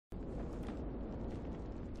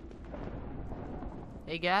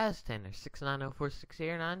Hey guys, Tanner690446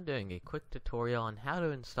 here, and I'm doing a quick tutorial on how to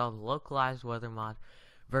install the Localized Weather mod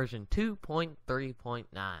version 2.3.9.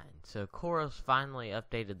 So Cohes finally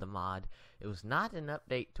updated the mod. It was not an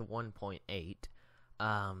update to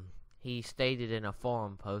 1.8. He stated in a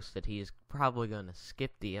forum post that he is probably going to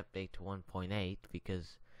skip the update to 1.8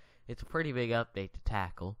 because it's a pretty big update to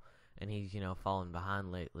tackle, and he's, fallen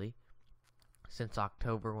behind lately since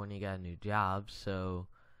October when he got a new job, so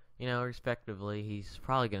respectively, he's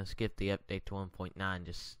probably going to skip the update to 1.9,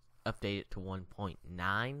 just update it to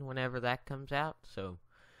 1.9 whenever that comes out. So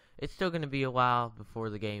it's still going to be a while before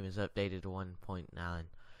the game is updated to 1.9,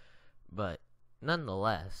 but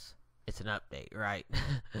nonetheless, it's an update, right?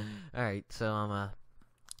 Alright, so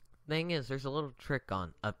thing is, there's a little trick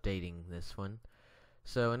on updating this one.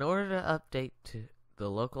 So in order to update to the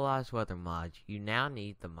Localized Weather mod, you now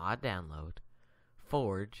need the mod download,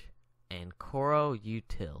 Forge, and Cohes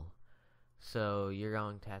Util. So you're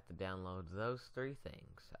going to have to download those three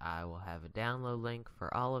things. I will have a download link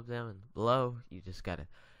for all of them below. You just gotta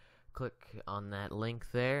click on that link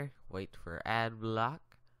there, wait for ad block.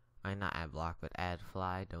 Not ad block, but ad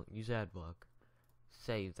fly. Don't use ad block.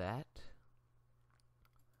 Save that.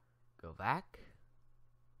 Go back.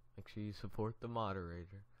 Make sure you support the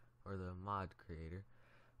moderator or the mod creator.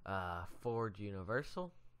 Forge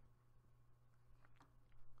Universal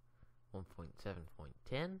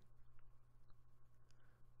 1.7.10.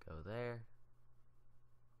 Go there.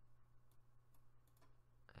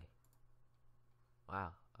 Hey. Wow,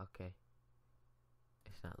 okay.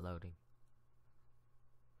 It's not loading.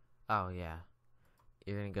 Oh, yeah.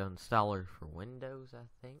 You're gonna go installer for Windows, I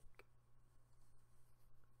think.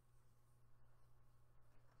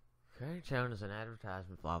 Current shown as an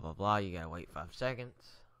advertisement, blah blah blah. You gotta wait 5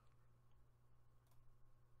 seconds.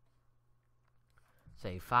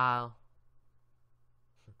 Save file.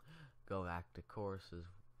 Go back to Cohes'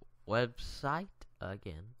 website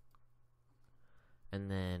again,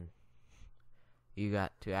 and then you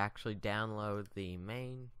got to actually download the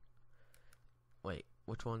main. Wait,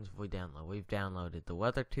 which ones have we downloaded? We've downloaded the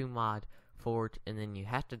Weather 2 mod, Forge, and then you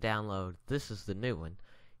have to download. This is the new one.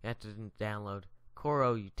 You have to download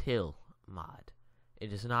Cohes Util mod.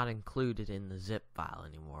 It is not included in the zip file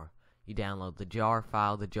anymore. You download the jar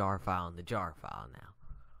file, the jar file, and the jar file now.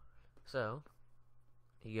 So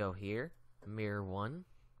you go here, mirror 1,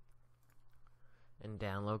 and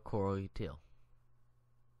download Cohes Util.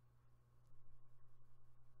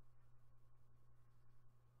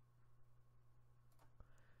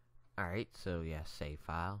 Alright, so yeah, save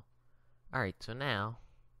file. Alright, so now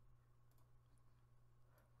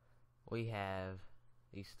we have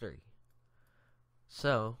these three.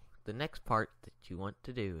 So the next part that you want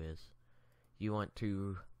to do is you want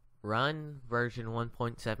to run version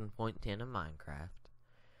 1.7.10 of Minecraft.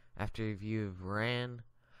 After you've ran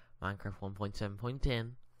Minecraft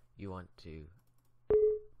 1.7.10, you want to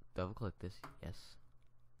double click this, yes.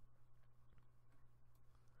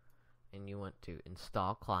 And you want to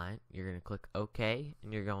install client. You're going to click OK,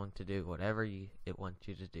 and you're going to do whatever it wants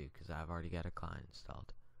you to do, because I've already got a client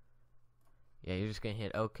installed. Yeah, you're just going to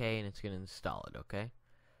hit OK, and it's going to install it, okay?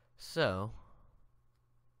 So,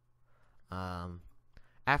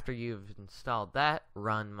 after you've installed that,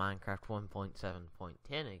 run Minecraft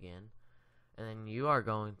 1.7.10 again, and then you are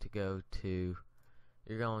going to go to,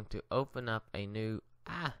 you're going to open up a new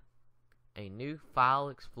file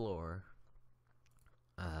explorer.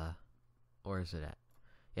 Where is it at?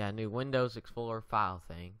 Yeah, a new Windows Explorer file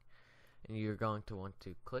thing, and you're going to want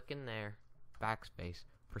to click in there, backspace,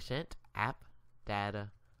 %app data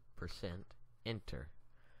 %enter.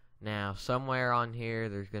 Now, somewhere on here,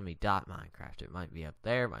 there's going to be .minecraft. It might be up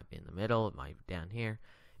there, it might be in the middle, it might be down here.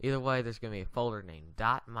 Either way, there's going to be a folder named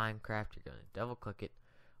 .minecraft. You're going to double click it,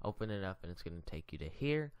 open it up, and it's going to take you to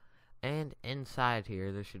here. And inside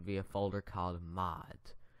here, there should be a folder called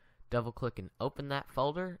mods. Double click and open that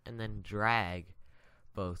folder, and then drag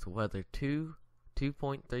both Weather 2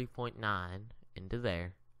 2.3.9 into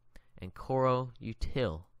there, and Cohes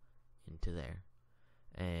Util into there.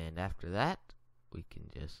 And after that, we can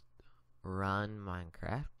just run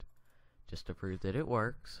Minecraft just to prove that it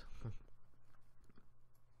works.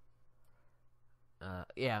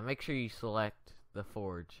 Yeah, make sure you select the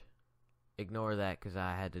Forge. Ignore that because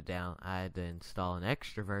I had to install an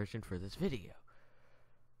extra version for this video.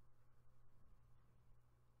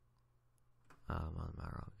 I'm on my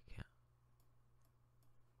wrong account.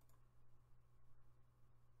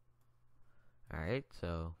 Alright,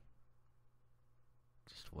 so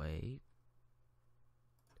just wait.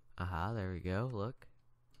 Aha, there we go, look.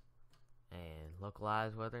 And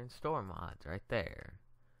Localized Weather and Storm mods right there.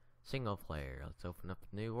 Single player, let's open up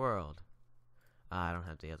a new world. I don't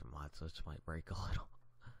have the other mod, so this might break a little.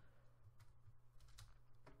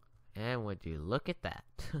 And would you look at that?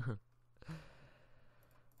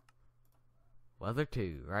 Weather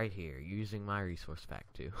 2, right here, using my resource pack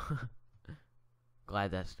 2.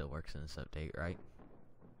 Glad that still works in this update, right?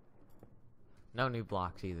 No new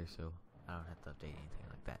blocks either, so I don't have to update anything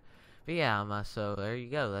like that. But yeah, so there you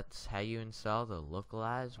go. That's how you install the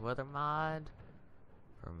localized weather mod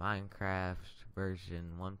for Minecraft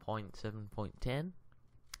version 1.7.10.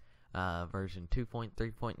 Version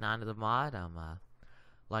 2.3.9 of the mod.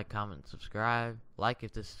 Like, comment, subscribe. Like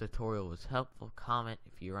if this tutorial was helpful. Comment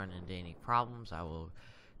if you run into any problems. I will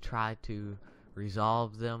try to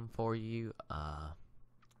resolve them for you.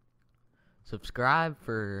 Subscribe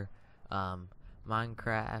for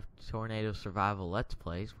Minecraft Tornado Survival Let's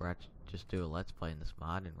Plays, where I just do a Let's Play in this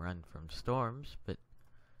mod and run from storms. But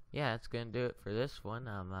yeah, that's gonna do it for this one.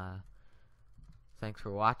 Thanks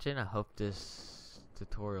for watching. I hope this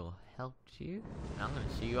tutorial helped you, and I'm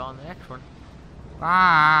gonna see you on the next one.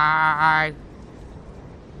 Bye.